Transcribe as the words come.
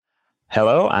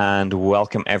Hello and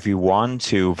welcome everyone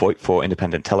to VoIP for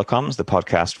Independent Telecoms, the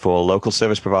podcast for local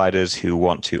service providers who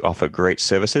want to offer great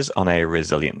services on a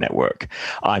resilient network.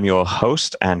 I'm your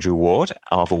host, Andrew Ward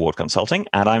of Award Consulting,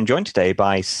 and I'm joined today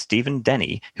by Stephen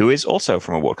Denny, who is also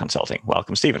from Award Consulting.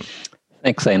 Welcome, Stephen.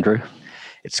 Thanks, Andrew.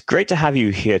 It's great to have you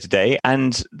here today.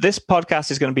 And this podcast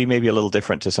is going to be maybe a little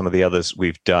different to some of the others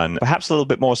we've done, perhaps a little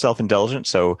bit more self-indulgent.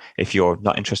 So if you're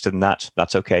not interested in that,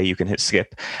 that's okay. You can hit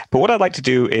skip. But what I'd like to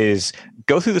do is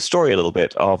go through the story a little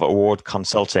bit of Award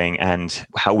Consulting and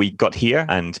how we got here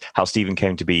and how Stephen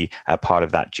came to be a part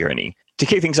of that journey. To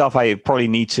kick things off, I probably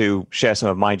need to share some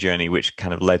of my journey, which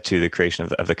kind of led to the creation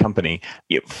of the company.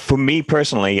 For me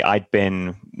personally, I'd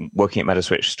been working at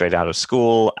Metaswitch straight out of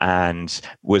school and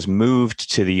was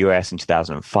moved to the US in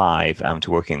 2005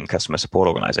 to work in customer support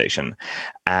organization.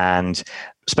 And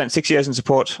spent 6 years in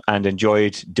support and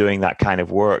enjoyed doing that kind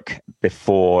of work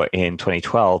before in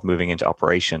 2012 moving into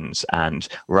operations and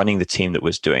running the team that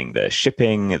was doing the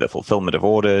shipping, the fulfillment of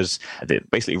orders,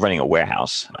 basically running a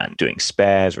warehouse and doing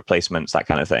spares, replacements, that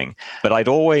kind of thing. But I'd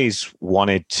always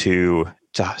wanted to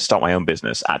start my own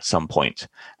business at some point.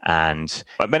 And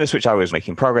at Metaswitch, I was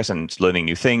making progress and learning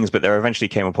new things, but there eventually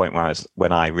came a point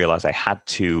when I realized I had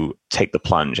to take the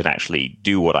plunge and actually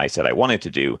do what I said I wanted to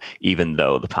do, even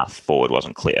though the path forward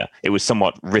wasn't clear. It was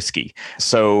somewhat risky.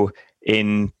 So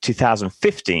in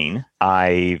 2015,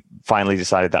 I finally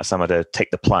decided that summer to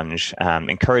take the plunge,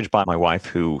 encouraged by my wife,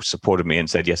 who supported me and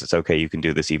said, yes, it's okay, you can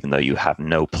do this, even though you have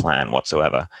no plan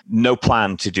whatsoever. No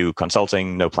plan to do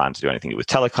consulting, no plan to do anything to do with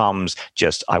telecoms,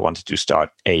 just I wanted to start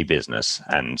a business.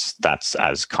 And that's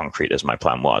as concrete as my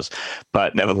plan was.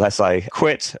 But nevertheless, I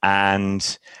quit,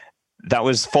 and that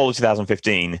was fall of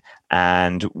 2015.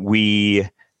 And we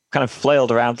kind of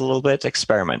flailed around a little bit,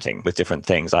 experimenting with different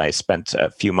things. I spent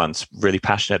a few months really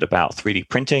passionate about 3D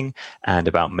printing and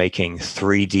about making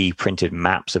 3D printed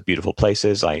maps of beautiful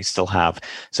places. I still have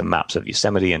some maps of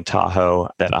Yosemite and Tahoe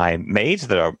that I made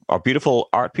that are beautiful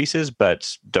art pieces,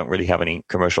 but don't really have any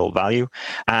commercial value.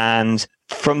 And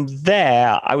from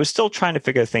there, I was still trying to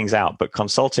figure things out, but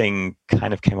consulting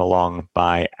kind of came along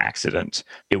by accident.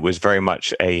 It was very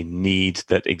much a need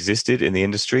that existed in the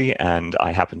industry, and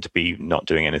I happened to be not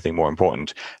doing anything more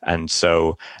important. And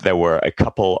so there were a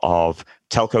couple of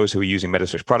telcos who were using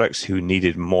Metaswitch products who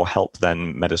needed more help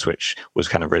than Metaswitch was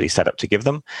kind of really set up to give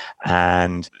them.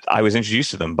 And I was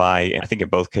introduced to them by, I think in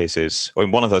both cases, or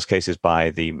in one of those cases by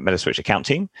the Metaswitch account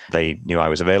team. They knew I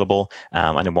was available.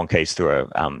 And in one case through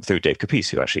Dave Capece,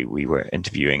 who actually we were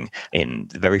interviewing in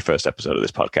the very first episode of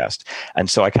this podcast. And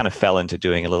so I kind of fell into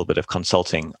doing a little bit of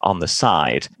consulting on the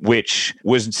side, which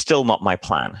was still not my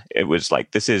plan. It was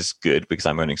like, this is good because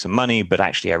I'm earning some money, but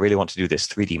actually I really want to do this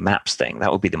 3D maps thing.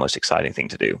 That would be the most exciting thing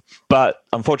to do. But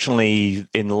unfortunately,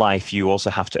 in life, you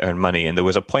also have to earn money. And there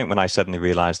was a point when I suddenly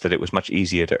realized that it was much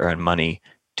easier to earn money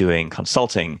doing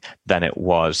consulting than it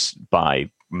was by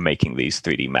making these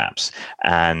 3D maps.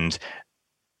 And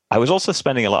I was also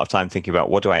spending a lot of time thinking about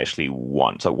what do I actually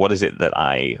want? So what is it that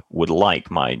I would like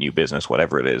my new business,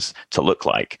 whatever it is, to look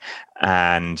like?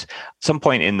 And at some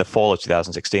point in the fall of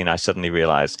 2016, I suddenly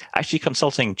realized actually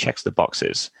consulting checks the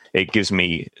boxes. It gives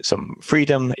me some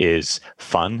freedom, is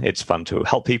fun. It's fun to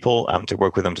help people, to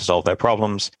work with them to solve their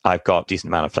problems. I've got a decent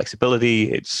amount of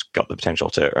flexibility. It's got the potential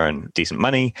to earn decent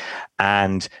money.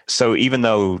 And so even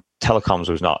though telecoms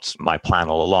was not my plan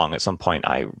all along, at some point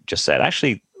I just said,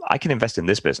 actually, I can invest in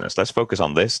this business. Let's focus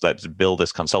on this. Let's build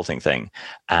this consulting thing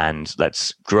and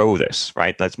let's grow this,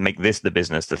 right? Let's make this the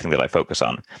business, the thing that I focus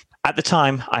on. At the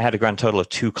time, I had a grand total of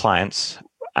 2 clients,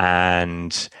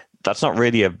 and that's not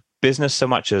really a business so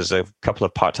much as a couple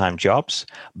of part-time jobs,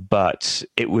 but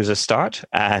it was a start.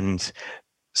 And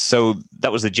so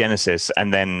that was the genesis.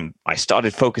 And then I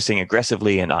started focusing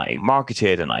aggressively, and I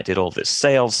marketed and I did all this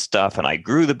sales stuff, and I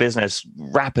grew the business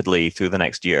rapidly through the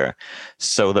next year,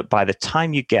 so that by the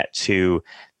time you get to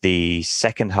the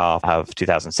second half of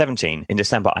 2017, in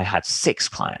December, I had 6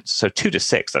 clients. So 2 to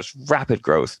 6, that's rapid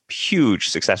growth, huge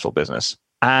successful business.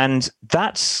 And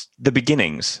that's the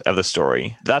beginnings of the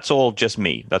story. That's all just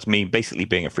me. That's me basically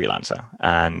being a freelancer.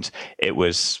 And it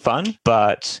was fun.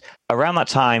 But around that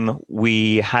time,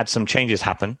 we had some changes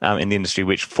happen in the industry,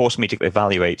 which forced me to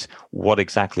evaluate what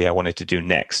exactly I wanted to do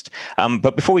next.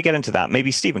 But before we get into that,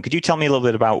 maybe Stephen, could you tell me a little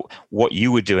bit about what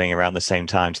you were doing around the same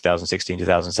time, 2016,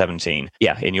 2017,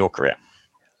 in your career?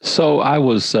 So I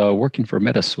was working for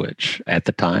Metaswitch at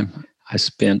the time. I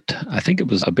spent, I think it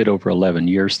was a bit over 11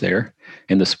 years there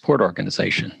in the support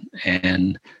organization.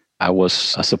 And I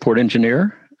was a support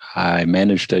engineer. I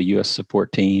managed a U.S.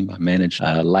 support team. I managed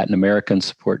a Latin American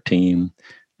support team.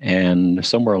 And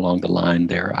somewhere along the line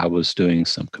there, I was doing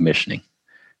some commissioning.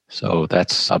 So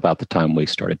that's about the time we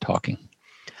started talking.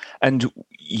 And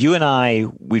you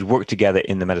and we'd worked together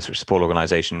in the Metaswitch support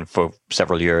organization for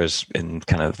several years in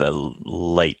kind of the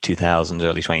late 2000s,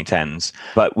 early 2010s,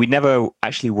 but we never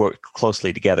actually worked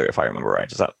closely together, if I remember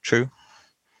right. Is that true?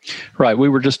 Right. We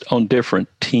were just on different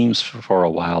teams for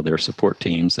a while. They're support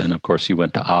teams. And of course, you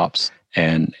went to ops.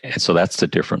 And so that's a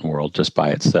different world just by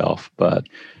itself. But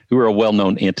we were a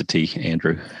well-known entity,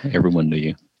 Andrew. Everyone knew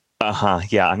you.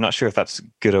 Yeah, I'm not sure if that's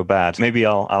good or bad. Maybe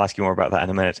I'll ask you more about that in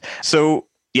a minute. So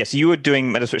yes, you were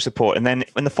doing Metaswitch support, and then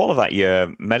in the fall of that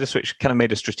year, Metaswitch kind of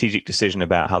made a strategic decision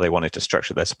about how they wanted to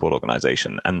structure their support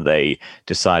organization, and they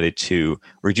decided to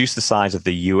reduce the size of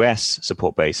the US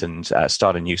support base and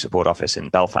start a new support office in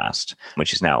Belfast,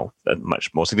 which is now a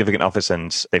much more significant office,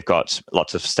 and they've got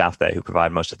lots of staff there who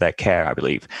provide most of their care, I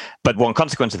believe. But one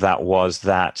consequence of that was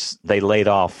that they laid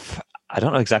off, I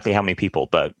don't know exactly how many people,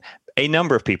 but a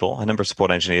number of people, a number of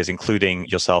support engineers, including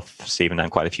yourself, Stephen, and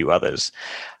quite a few others.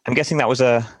 I'm guessing that was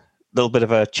a little bit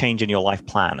of a change in your life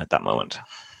plan at that moment.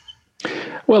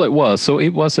 Well, it was. So it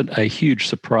wasn't a huge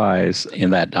surprise in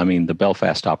that, I mean, the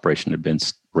Belfast operation had been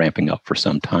ramping up for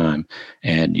some time,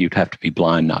 and you'd have to be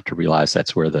blind not to realize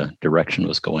that's where the direction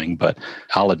was going. But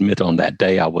I'll admit on that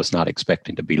day, I was not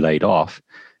expecting to be laid off.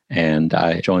 And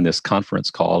I joined this conference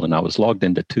call, and I was logged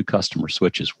into 2 customer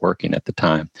switches working at the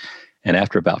time. And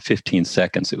after about 15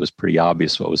 seconds, it was pretty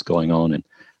obvious what was going on. And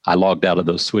I logged out of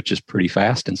those switches pretty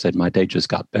fast and said, my day just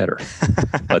got better.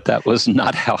 But that was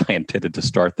not how I intended to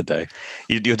start the day.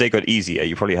 Your day got easier.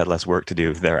 You probably had less work to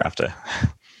do thereafter.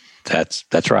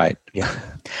 That's right. Yeah.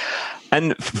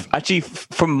 And actually,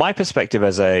 from my perspective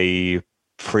as a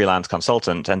freelance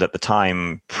consultant, and at the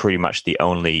time, pretty much the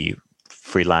only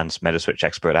freelance Metaswitch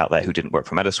expert out there who didn't work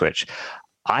for Metaswitch,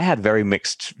 I had very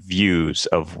mixed views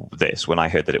of this when I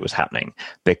heard that it was happening,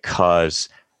 because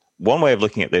one way of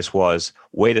looking at this was,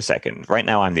 wait a second, right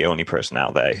now I'm the only person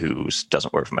out there who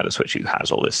doesn't work for Metaswitch, who has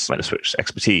all this Metaswitch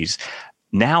expertise.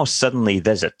 Now suddenly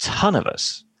there's a ton of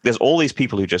us. There's all these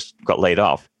people who just got laid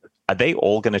off. Are they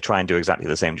all going to try and do exactly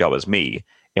the same job as me?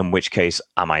 In which case,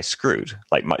 am I screwed?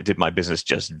 Like, did my business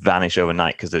just vanish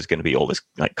overnight because there's going to be all this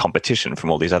like competition from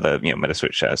all these other,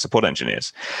 Metaswitch support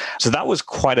engineers? So that was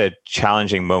quite a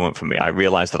challenging moment for me. I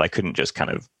realized that I couldn't just kind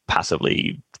of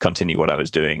passively continue what I was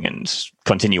doing and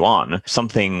continue on.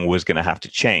 Something was going to have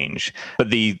to change. But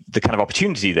the kind of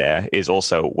opportunity there is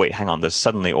also, wait, hang on, there's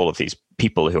suddenly all of these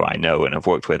people who I know and have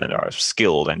worked with and are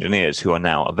skilled engineers who are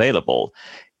now available.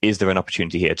 Is there an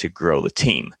opportunity here to grow the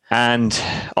team? And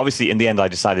obviously, in the end, I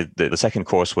decided that the second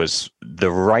course was the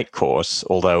right course,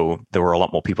 although there were a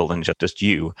lot more people than just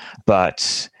you.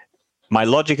 But my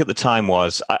logic at the time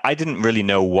was I didn't really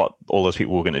know what all those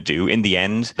people were going to do. In the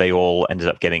end, they all ended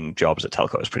up getting jobs at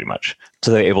telcos pretty much. So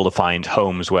they were able to find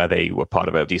homes where they were part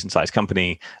of a decent sized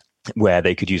company, where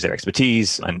they could use their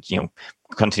expertise and,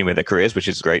 continue with their careers, which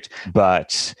is great.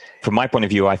 But from my point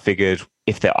of view, I figured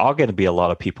if there are going to be a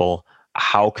lot of people,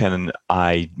 how can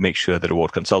I make sure that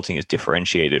Award Consulting is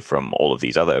differentiated from all of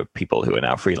these other people who are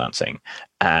now freelancing?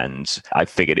 And I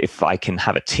figured if I can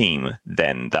have a team,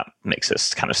 then that makes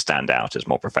us kind of stand out as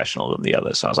more professional than the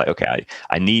others. So I was like, okay,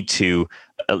 I need to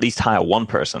at least hire one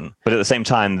person. But at the same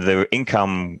time, the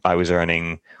income I was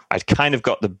earning, I'd kind of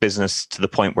got the business to the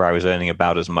point where I was earning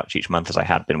about as much each month as I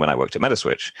had been when I worked at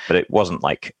Metaswitch, but it wasn't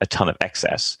like a ton of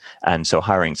excess. And so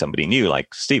hiring somebody new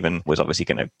like Stephen was obviously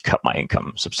going to cut my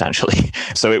income substantially.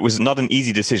 So it was not an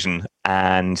easy decision.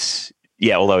 And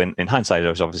yeah, although in hindsight, it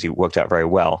was obviously worked out very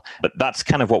well. But that's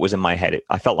kind of what was in my head.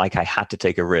 I felt like I had to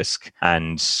take a risk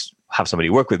and have somebody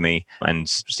work with me. And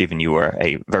Stephen, you were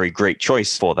a very great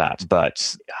choice for that.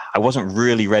 But I wasn't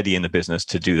really ready in the business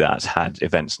to do that had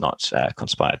events not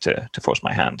conspired to force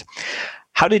my hand.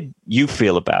 How did you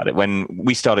feel about it when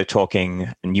we started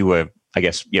talking and you were, I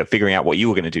guess, figuring out what you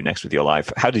were going to do next with your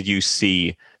life? How did you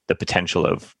see the potential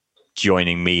of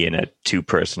joining me in a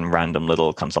 2-person random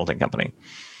little consulting company?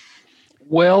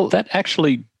 Well, that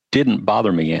actually didn't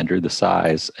bother me, Andrew, the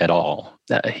size at all.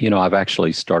 I've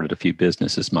actually started a few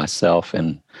businesses myself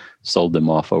and sold them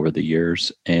off over the years.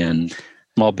 And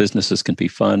small businesses can be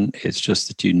fun. It's just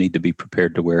that you need to be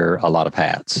prepared to wear a lot of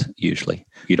hats, usually.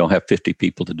 You don't have 50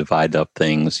 people to divide up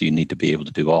things. You need to be able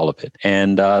to do all of it.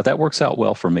 And that works out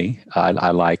well for me. I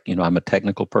like, I'm a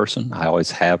technical person. I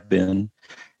always have been.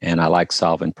 And I like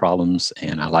solving problems.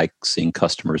 And I like seeing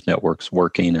customers' networks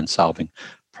working and solving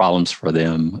problems for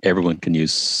them. Everyone can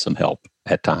use some help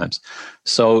at times.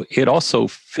 So it also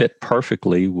fit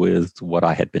perfectly with what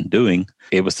I had been doing.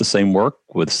 It was the same work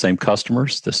with the same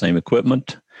customers, the same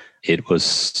equipment. It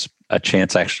was a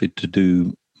chance actually to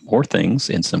do more things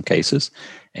in some cases.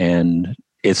 And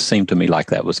it seemed to me like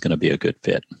that was going to be a good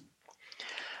fit.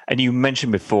 And you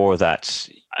mentioned before that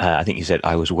I think you said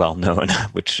I was well known,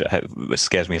 which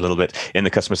scares me a little bit, in the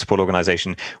customer support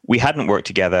organization. We hadn't worked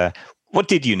together. What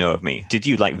did you know of me? Did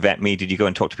you vet me? Did you go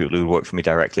and talk to people who would work for me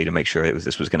directly to make sure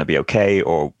this was going to be okay?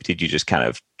 Or did you just kind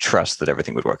of trust that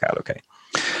everything would work out okay?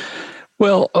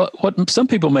 Well, what some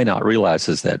people may not realize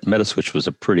is that Metaswitch was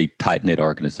a pretty tight-knit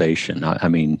organization. I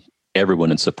mean,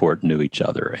 everyone in support knew each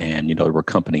other, and there were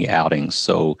company outings.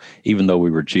 So even though we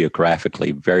were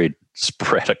geographically very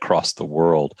spread across the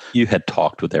world, you had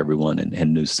talked with everyone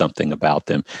and knew something about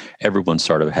them. Everyone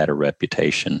sort of had a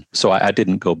reputation. So I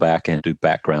didn't go back and do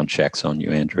background checks on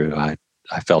you, Andrew. I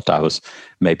felt I was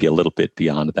maybe a little bit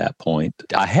beyond that point.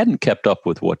 I hadn't kept up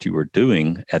with what you were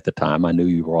doing at the time. I knew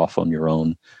you were off on your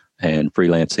own and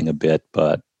freelancing a bit,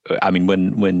 but I mean,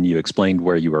 when you explained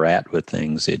where you were at with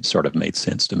things, it sort of made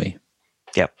sense to me.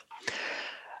 Yep.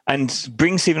 And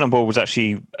bringing Stephen on board was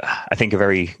actually, I think, a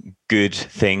very good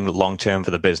thing long-term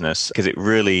for the business, because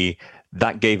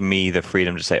that gave me the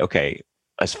freedom to say, okay,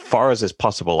 as far as is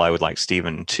possible, I would like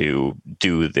Stephen to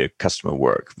do the customer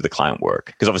work, the client work.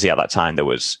 Because obviously at that time, there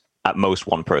was at most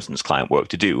one person's client work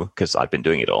to do, because I'd been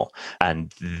doing it all.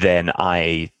 And then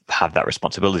I have that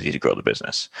responsibility to grow the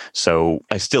business. So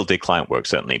I still did client work,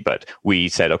 certainly, but we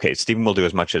said, okay, Stephen will do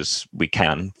as much as we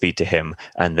can, feed to him,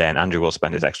 and then Andrew will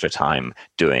spend his extra time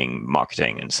doing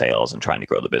marketing and sales and trying to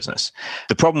grow the business.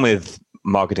 The problem with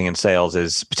marketing and sales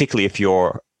is, particularly if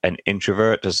you're an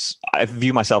introvert, I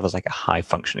view myself as like a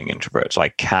high-functioning introvert. So I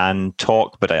can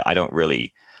talk, but I don't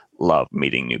really love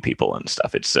meeting new people and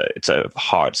stuff. It's a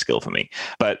hard skill for me.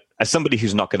 But as somebody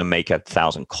who's not going to make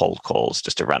 1,000 cold calls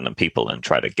just to random people and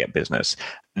try to get business,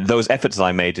 those efforts that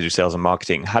I made to do sales and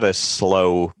marketing had a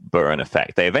slow burn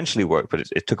effect. They eventually worked, but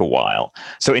it took a while.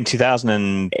 So in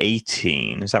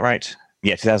 2018, is that right?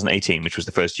 Yeah, 2018, which was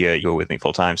the first year you were with me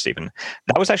full time, Stephen.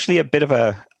 That was actually a bit of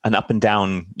an up and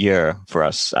down year for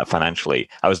us financially.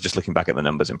 I was just looking back at the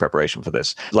numbers in preparation for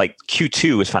this. Like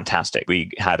Q2 was fantastic.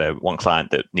 We had one client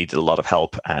that needed a lot of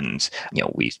help, and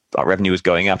our revenue was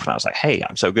going up. And I was like, "Hey,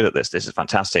 I'm so good at this. This is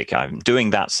fantastic. I'm doing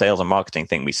that sales and marketing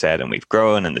thing we said, and we've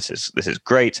grown, and this is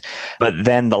great." But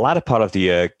then the latter part of the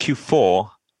year, Q4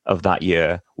 of that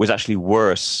year, was actually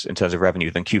worse in terms of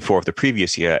revenue than Q4 of the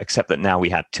previous year, except that now we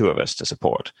had two of us to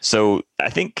support. So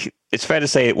I think it's fair to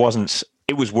say it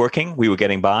was working, we were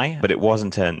getting by, but it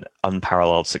wasn't an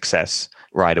unparalleled success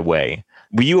right away.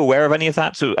 Were you aware of any of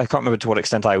that? So I can't remember to what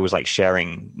extent I was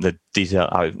sharing the detail.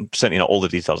 Certainly not all the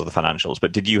details of the financials,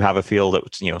 but did you have a feel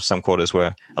that some quarters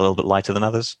were a little bit lighter than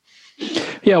others?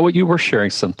 Yeah, well, you were sharing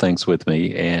some things with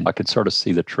me, and I could sort of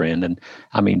see the trend. And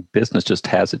I mean, business just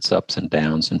has its ups and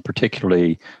downs, and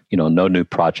particularly, no new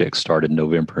projects start in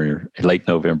late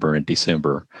November and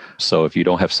December. So if you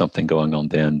don't have something going on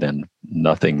then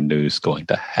nothing new is going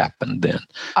to happen then.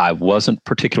 I wasn't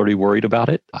particularly worried about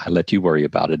it. I let you worry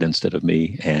about it instead of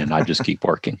me, and I just keep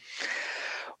working.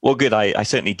 Well, good. I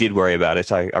certainly did worry about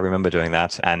it. I remember doing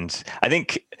that. And I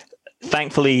think,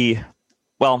 thankfully,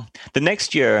 well, the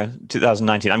next year,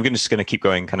 2019, I'm just going to keep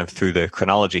going kind of through the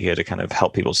chronology here to kind of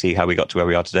help people see how we got to where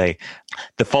we are today.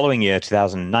 The following year,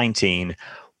 2019,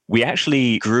 we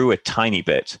actually grew a tiny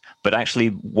bit, but actually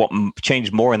what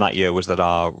changed more in that year was that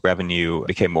our revenue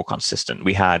became more consistent.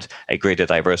 We had a greater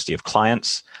diversity of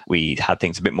clients. We had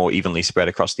things a bit more evenly spread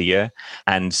across the year.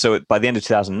 And so by the end of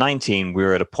 2019, we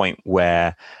were at a point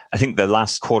where I think the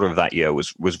last quarter of that year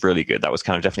was really good. That was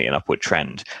kind of definitely an upward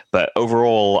trend. But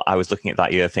overall, I was looking at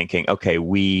that year thinking, okay,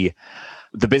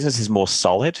 the business is more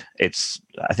solid.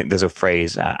 I think there's a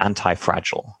phrase,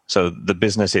 anti-fragile. So the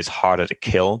business is harder to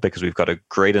kill because we've got a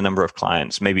greater number of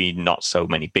clients, maybe not so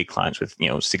many big clients with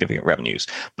significant revenues,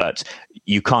 but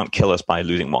you can't kill us by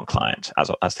losing one client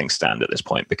as things stand at this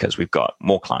point, because we've got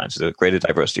more clients, there's a greater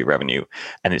diversity of revenue,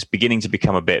 and it's beginning to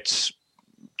become a bit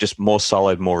just more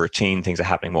solid, more routine. Things are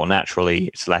happening more naturally.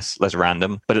 It's less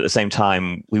random. But at the same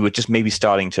time, we were just maybe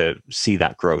starting to see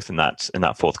that growth in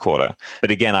that fourth quarter.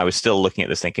 But again, I was still looking at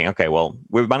this thinking, okay, well,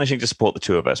 we're managing to support the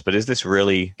two of us, but is this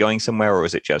really going somewhere, or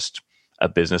is it just a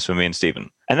business for me and Stephen?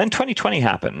 And then 2020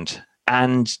 happened.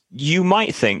 And you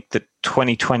might think that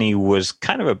 2020 was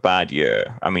kind of a bad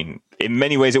year. I mean, in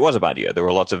many ways, it was a bad year. There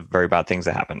were lots of very bad things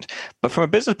that happened. But from a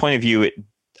business point of view, it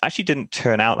actually didn't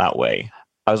turn out that way.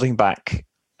 I was looking back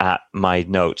at my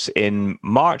notes in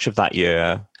March of that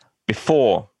year.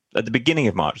 At the beginning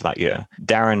of March of that year,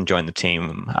 Darren joined the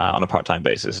team on a part-time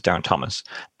basis, Darren Thomas,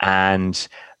 and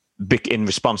in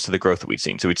response to the growth that we'd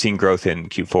seen. So we'd seen growth in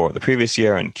Q4 of the previous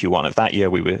year, and Q1 of that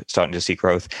year, we were starting to see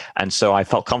growth. And so I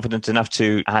felt confident enough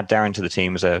to add Darren to the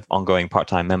team as an ongoing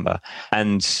part-time member.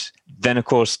 And Then, of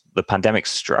course, the pandemic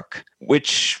struck,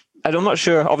 which I'm not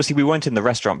sure. Obviously, we weren't in the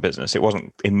restaurant business. It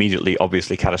wasn't immediately,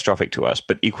 obviously, catastrophic to us,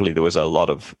 but equally, there was a lot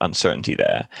of uncertainty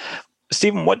there.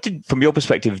 Stephen, from your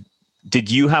perspective,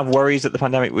 did you have worries that the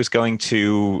pandemic was going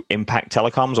to impact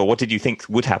telecoms, or what did you think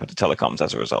would happen to telecoms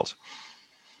as a result?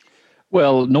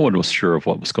 Well, no one was sure of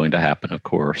what was going to happen, of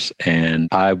course, and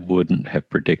I wouldn't have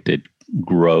predicted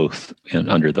growth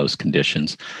under those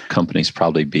conditions. Companies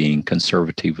probably being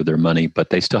conservative with their money, but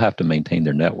they still have to maintain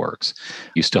their networks.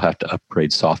 You still have to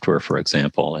upgrade software, for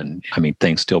example, and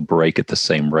things still break at the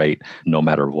same rate, no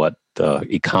matter what the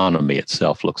economy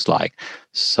itself looks like.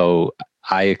 So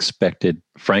I expected,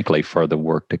 frankly, for the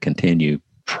work to continue,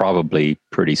 probably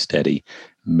pretty steady,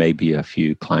 maybe a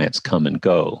few clients come and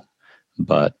go,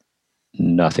 but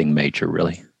nothing major,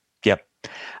 really. Yep.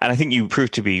 And I think you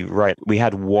proved to be right. We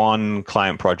had one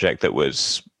client project that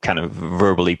was kind of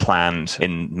verbally planned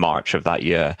in March of that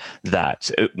year, that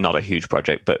not a huge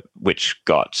project, but which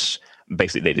got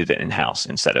basically they did it in-house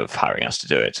instead of hiring us to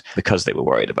do it because they were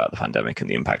worried about the pandemic and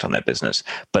the impact on their business.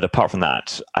 But apart from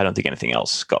that, I don't think anything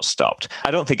else got stopped.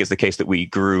 I don't think it's the case that we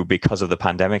grew because of the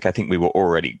pandemic. I think we were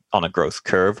already on a growth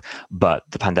curve, but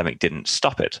the pandemic didn't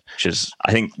stop it, which is,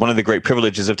 I think, one of the great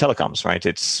privileges of telecoms, right?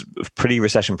 It's a pretty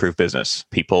recession-proof business.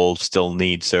 People still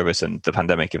need service, and the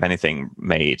pandemic, if anything,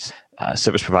 made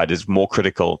service providers more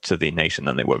critical to the nation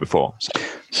than they were before.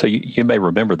 So you may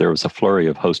remember there was a flurry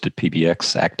of hosted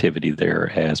PBX activity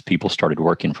there as people started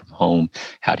working from home.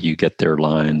 How do you get their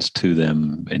lines to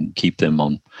them and keep them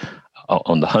on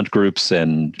the hunt groups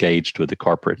and engaged with the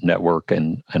corporate network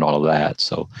and all of that?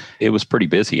 So it was pretty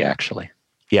busy, actually.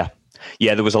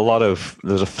 Yeah, there was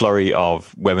a flurry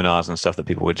of webinars and stuff that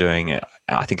people were doing.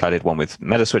 I think I did one with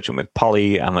Metaswitch and with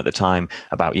Poly at the time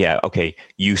about,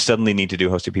 you suddenly need to do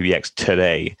hosted PBX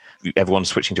today. Everyone's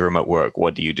switching to remote work.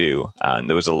 What do you do? And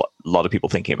there was a lot of people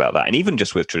thinking about that. And even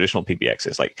just with traditional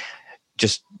PBXs, like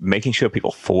just making sure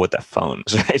people forward their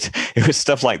phones, right? It was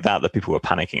stuff like that people were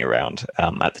panicking around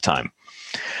at the time.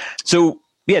 So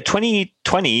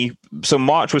 2020, so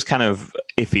March was kind of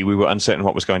iffy. We were uncertain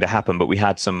what was going to happen, but we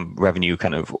had some revenue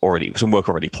some work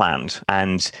already planned.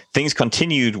 And things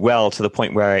continued well to the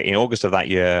point where in August of that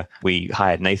year, we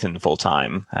hired Nathan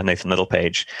full-time, Nathan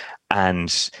Littlepage.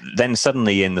 And then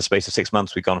suddenly in the space of 6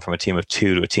 months, we've gone from a team of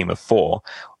 2 to a team of 4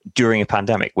 during a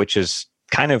pandemic, which is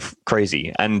kind of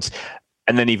crazy.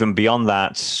 And then even beyond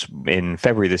that, in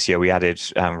February this year, we added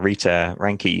Rita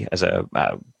Ranke as a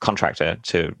contractor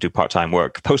to do part-time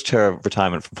work post her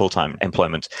retirement from full-time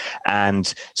employment.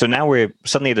 And so now we're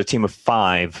suddenly at a team of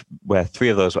 5, where 3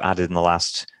 of those were added in the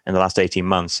last 18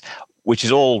 months, which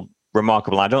is all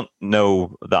remarkable. I don't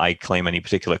know that I claim any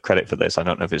particular credit for this. I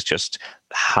don't know if it's just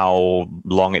how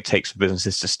long it takes for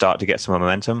businesses to start to get some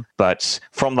momentum. But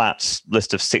from that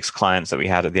list of 6 clients that we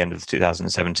had at the end of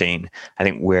 2017, I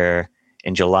think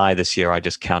in July this year, I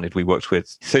just counted, we worked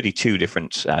with 32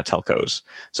 different telcos.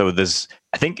 So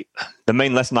I think the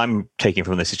main lesson I'm taking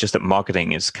from this is just that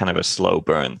marketing is kind of a slow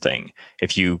burn thing.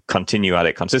 If you continue at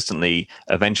it consistently,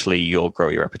 eventually you'll grow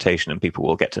your reputation and people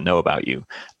will get to know about you.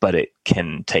 But it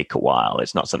can take a while.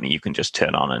 It's not something you can just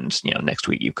turn on and next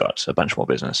week you've got a bunch more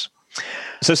business.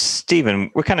 So Stephen,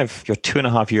 you're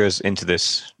 2.5 years into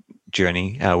this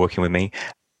journey working with me.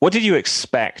 What did you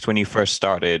expect when you first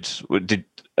started?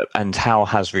 And how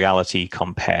has reality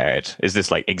compared? Is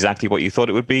this like exactly what you thought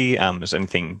it would be? Has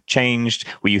anything changed?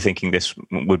 Were you thinking this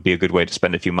would be a good way to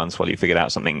spend a few months while you figured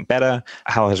out something better?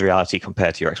 How has reality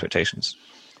compared to your expectations?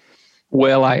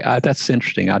 Well, that's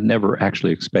interesting. I never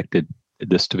actually expected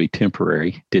this to be temporary.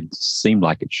 It did seem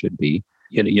like it should be.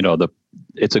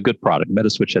 It's a good product.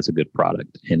 Metaswitch has a good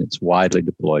product, and it's widely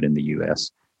deployed in the U.S.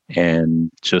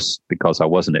 And just because I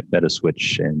wasn't at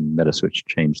Metaswitch and Metaswitch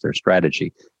changed their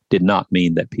strategy did not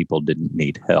mean that people didn't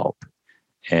need help.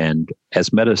 And as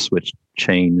Metaswitch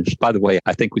changed, by the way,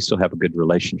 I think we still have a good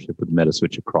relationship with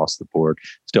Metaswitch across the board.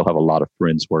 Still have a lot of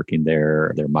friends working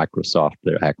there. Their Microsoft,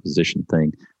 their acquisition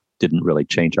thing didn't really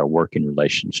change our working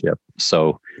relationship.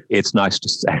 So it's nice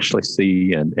to actually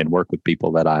see and work with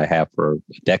people that I have for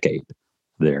a decade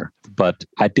there. But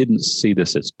I didn't see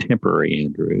this as temporary,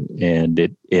 Andrew, and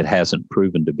it hasn't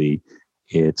proven to be.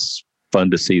 It's fun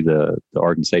to see the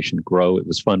organization grow. It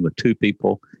was fun with 2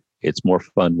 people. It's more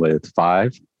fun with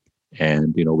 5.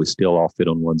 And, we still all fit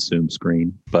on one Zoom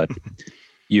screen. But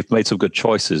you've made some good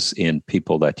choices in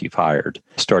people that you've hired,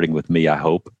 starting with me, I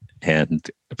hope, and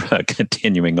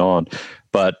continuing on.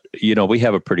 But, we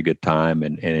have a pretty good time,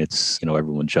 and it's,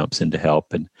 everyone jumps in to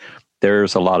help. And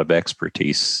there's a lot of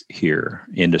expertise here,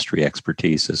 industry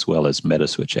expertise, as well as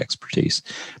Metaswitch expertise.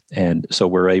 And so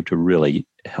we're able to really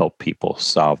help people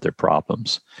solve their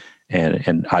problems.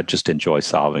 And I just enjoy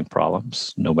solving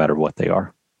problems, no matter what they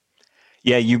are.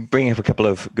 Yeah, you bring up a couple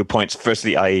of good points.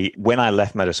 Firstly, when I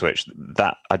left Metaswitch,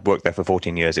 that I'd worked there for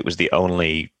 14 years. It was the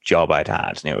only job I'd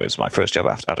had. It was my first job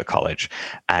out of college.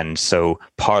 And so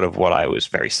part of what I was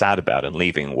very sad about in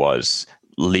leaving was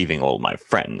leaving all my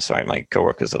friends, right? My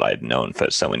coworkers that I had known for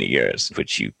so many years,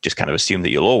 which you just kind of assume that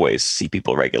you'll always see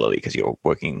people regularly because you're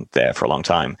working there for a long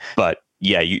time. But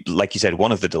yeah, like you said,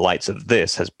 one of the delights of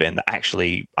this has been that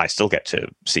actually I still get to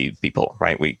see people,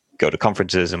 right? We go to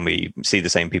conferences and we see the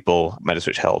same people.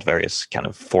 Metaswitch held various kind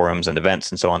of forums and events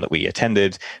and so on that we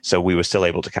attended. So we were still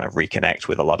able to kind of reconnect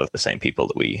with a lot of the same people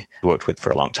that we worked with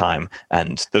for a long time.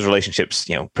 And those relationships,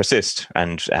 persist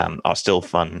and are still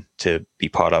fun to be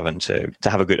part of and to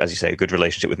have a good, as you say, a good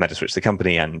relationship with Metaswitch, the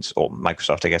company, or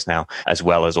Microsoft, I guess now, as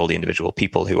well as all the individual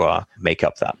people who make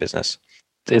up that business.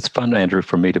 It's fun, Andrew,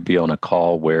 for me to be on a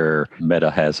call where Meta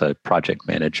has a project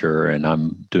manager and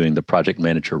I'm doing the project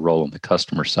manager role on the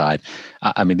customer side.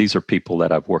 I mean, these are people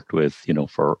that I've worked with,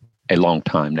 for a long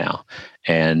time now.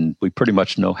 And we pretty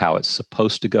much know how it's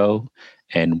supposed to go.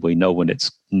 And we know when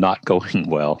it's not going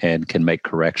well and can make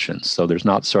corrections. So there's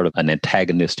not sort of an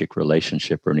antagonistic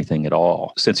relationship or anything at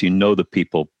all. Since you know the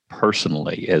people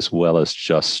personally, as well as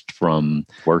just from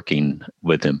working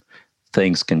with them,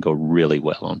 things can go really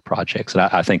well on projects. And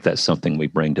I think that's something we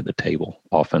bring to the table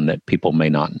often that people may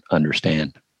not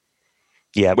understand.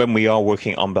 Yeah, when we are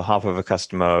working on behalf of a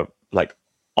customer, like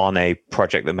on a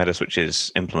project that Metaswitch is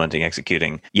implementing,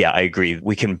 executing, yeah, I agree.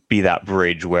 We can be that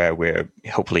bridge where we're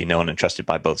hopefully known and trusted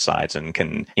by both sides and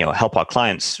can, help our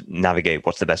clients navigate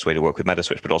what's the best way to work with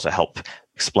Metaswitch, but also help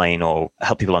explain or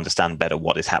help people understand better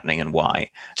what is happening and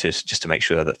why, just to make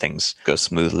sure that things go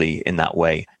smoothly in that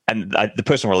way. And the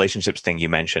personal relationships thing you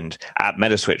mentioned at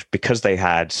Metaswitch, because they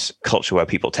had culture where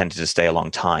people tended to stay a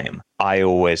long time, I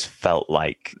always felt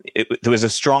like there was a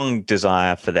strong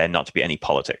desire for there not to be any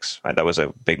politics, right? That was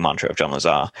a big mantra of John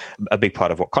Lazar. A big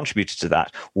part of what contributed to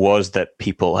that was that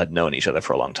people had known each other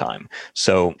for a long time.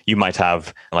 So you might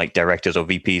have like directors or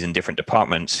VPs in different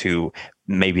departments who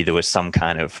maybe there was some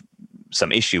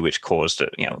issue which caused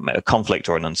a conflict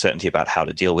or an uncertainty about how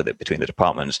to deal with it between the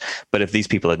departments. But if these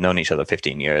people had known each other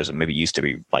 15 years and maybe used to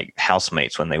be like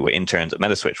housemates when they were interns at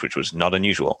Metaswitch, which was not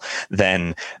unusual,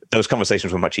 then those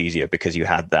conversations were much easier because you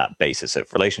had that basis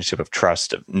of relationship, of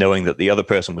trust, of knowing that the other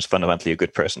person was fundamentally a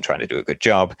good person trying to do a good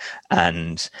job.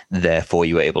 And therefore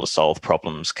you were able to solve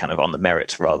problems kind of on the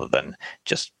merits rather than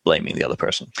just blaming the other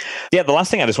person. Yeah, the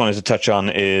last thing I just wanted to touch on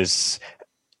is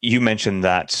you mentioned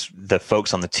that the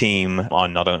folks on the team are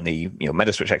not only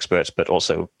Metaswitch experts, but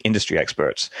also industry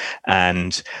experts.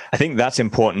 And I think that's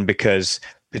important because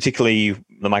particularly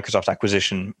the Microsoft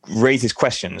acquisition raises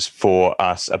questions for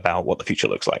us about what the future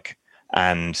looks like.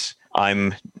 And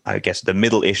I'm, I guess, the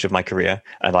middle-ish of my career,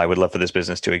 and I would love for this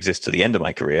business to exist to the end of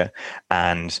my career.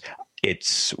 And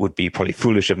it would be probably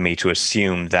foolish of me to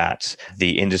assume that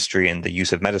the industry and the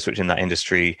use of Metaswitch in that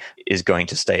industry is going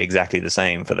to stay exactly the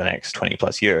same for the next 20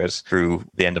 plus years through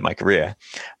the end of my career.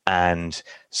 And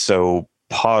so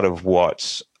part of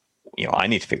what I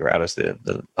need to figure out as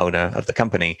the owner of the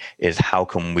company is how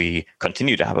can we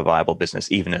continue to have a viable business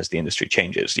even as the industry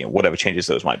changes, whatever changes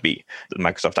those might be. The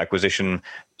Microsoft acquisition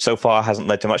so far hasn't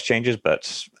led to much changes,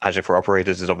 but Azure for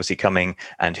Operators is obviously coming,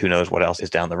 and who knows what else is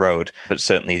down the road. But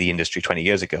certainly the industry 20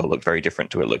 years ago looked very different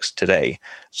to what it looks today.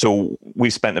 So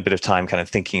we've spent a bit of time kind of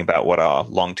thinking about what our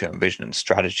long-term vision and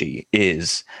strategy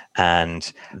is,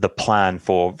 and the plan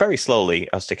for very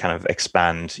slowly us to kind of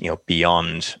expand,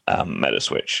 beyond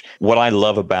Metaswitch. What I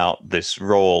love about this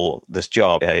role, this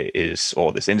job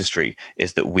or this industry,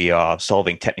 is that we are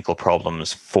solving technical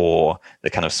problems for the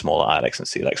kind of smaller ILEX and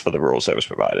CLEX, for the rural service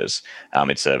providers.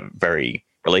 It's a very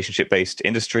relationship-based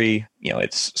industry.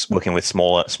 It's working with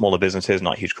smaller businesses,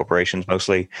 not huge corporations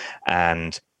mostly,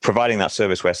 and providing that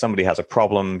service where somebody has a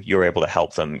problem, you're able to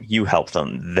help them, you help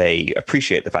them, they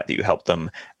appreciate the fact that you help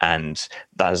them, and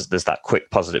there's that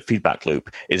quick positive feedback loop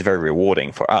is very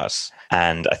rewarding for us.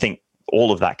 And I think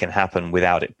all of that can happen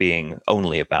without it being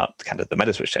only about kind of the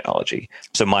Metaswitch technology.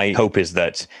 So my hope is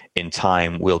that in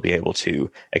time, we'll be able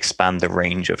to expand the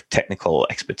range of technical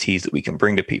expertise that we can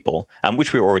bring to people,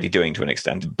 which we're already doing to an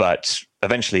extent. But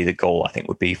eventually the goal, I think,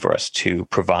 would be for us to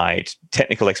provide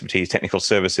technical expertise, technical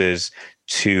services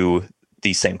to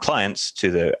these same clients, to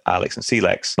the ILEX and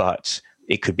CLEX, but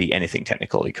it could be anything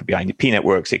technical. It could be INP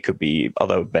networks. It could be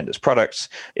other vendors' products.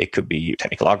 It could be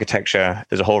technical architecture.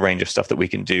 There's a whole range of stuff that we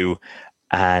can do.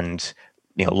 And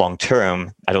long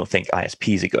term, I don't think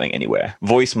ISPs are going anywhere.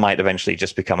 Voice might eventually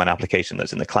just become an application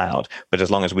that's in the cloud. But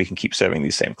as long as we can keep serving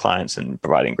these same clients and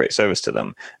providing great service to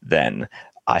them, then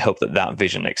I hope that that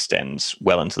vision extends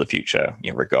well into the future,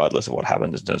 regardless of what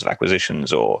happens in terms of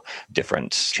acquisitions or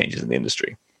different changes in the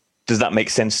industry. Does that make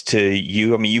sense to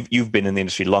you? I mean, you've been in the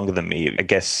industry longer than me. I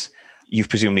guess you've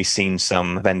presumably seen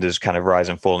some vendors kind of rise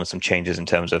and fall and some changes in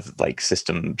terms of like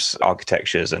systems,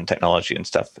 architectures, and technology and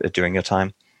stuff during your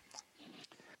time.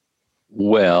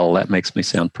 Well, that makes me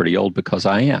sound pretty old because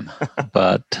I am,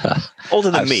 but older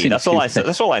than me. That's all I said.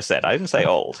 That's all I said. I didn't say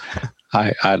old.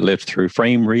 I lived through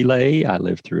Frame Relay. I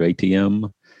lived through ATM.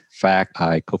 In fact,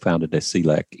 I co-founded a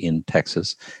CLEC in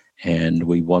Texas, and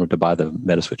we wanted to buy the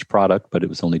Metaswitch product, but it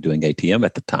was only doing ATM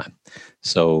at the time.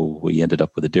 So we ended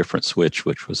up with a different switch,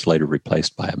 which was later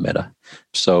replaced by a Meta.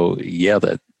 So yeah,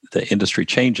 the industry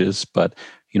changes, but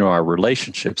our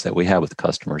relationships that we have with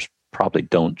customers probably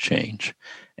don't change.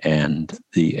 And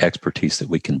the expertise that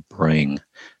we can bring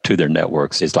to their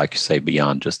networks is, like you say,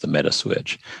 beyond just the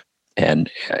Metaswitch.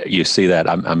 And you see that,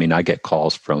 I get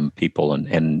calls from people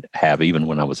and have even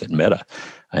when I was at Meta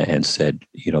and said,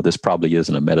 this probably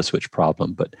isn't a Metaswitch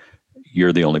problem, but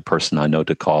you're the only person I know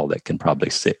to call that can probably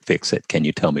fix it. Can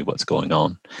you tell me what's going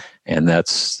on? And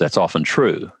that's often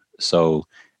true. So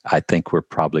I think we're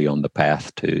probably on the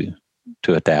path to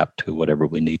adapt to whatever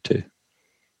we need to.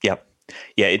 Yep.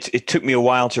 Yeah, it took me a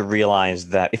while to realize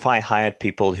that if I hired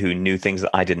people who knew things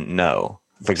that I didn't know,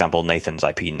 for example, Nathan's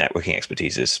IP networking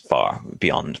expertise is far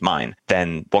beyond mine,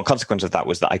 then one consequence of that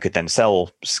was that I could then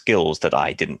sell skills that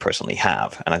I didn't personally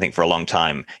have. And I think for a long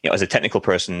time, as a technical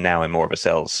person now in more of a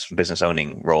sales business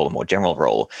owning role, a more general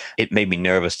role, it made me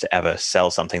nervous to ever sell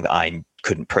something that I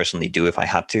couldn't personally do if I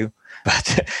had to.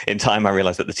 But in time, I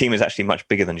realized that the team is actually much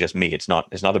bigger than just me. It's not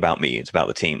about me. It's about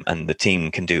the team. And the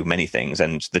team can do many things.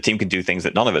 And the team can do things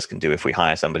that none of us can do if we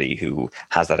hire somebody who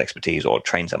has that expertise or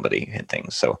train somebody in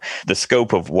things. So the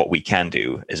scope of what we can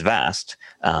do is vast.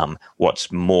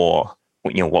 What's more,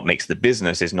 what makes the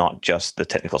business is not just the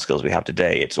technical skills we have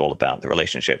today. It's all about the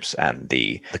relationships and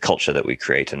the culture that we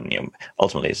create. And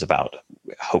ultimately, it's about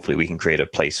hopefully we can create a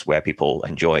place where people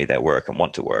enjoy their work and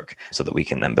want to work, so that we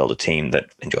can then build a team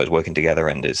that enjoys working together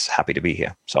and is happy to be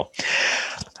here. So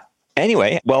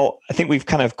anyway, well, I think we've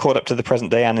kind of caught up to the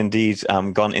present day and indeed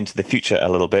gone into the future a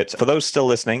little bit. For those still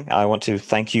listening, I want to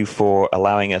thank you for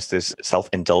allowing us this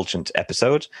self-indulgent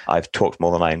episode. I've talked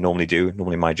more than I normally do.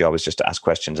 Normally, my job is just to ask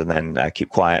questions and then keep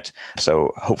quiet.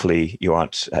 So hopefully you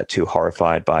aren't too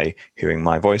horrified by hearing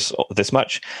my voice this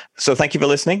much. So thank you for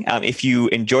listening. If you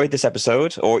enjoyed this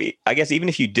episode, or I guess even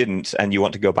if you didn't and you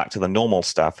want to go back to the normal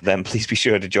stuff, then please be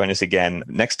sure to join us again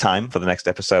next time for the next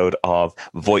episode of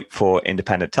VoIP for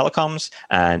Independent Telecoms.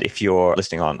 And if you're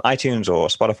listening on iTunes or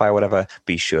Spotify or whatever,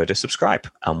 be sure to subscribe,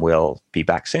 and we'll be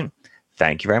back soon.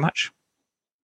 Thank you very much.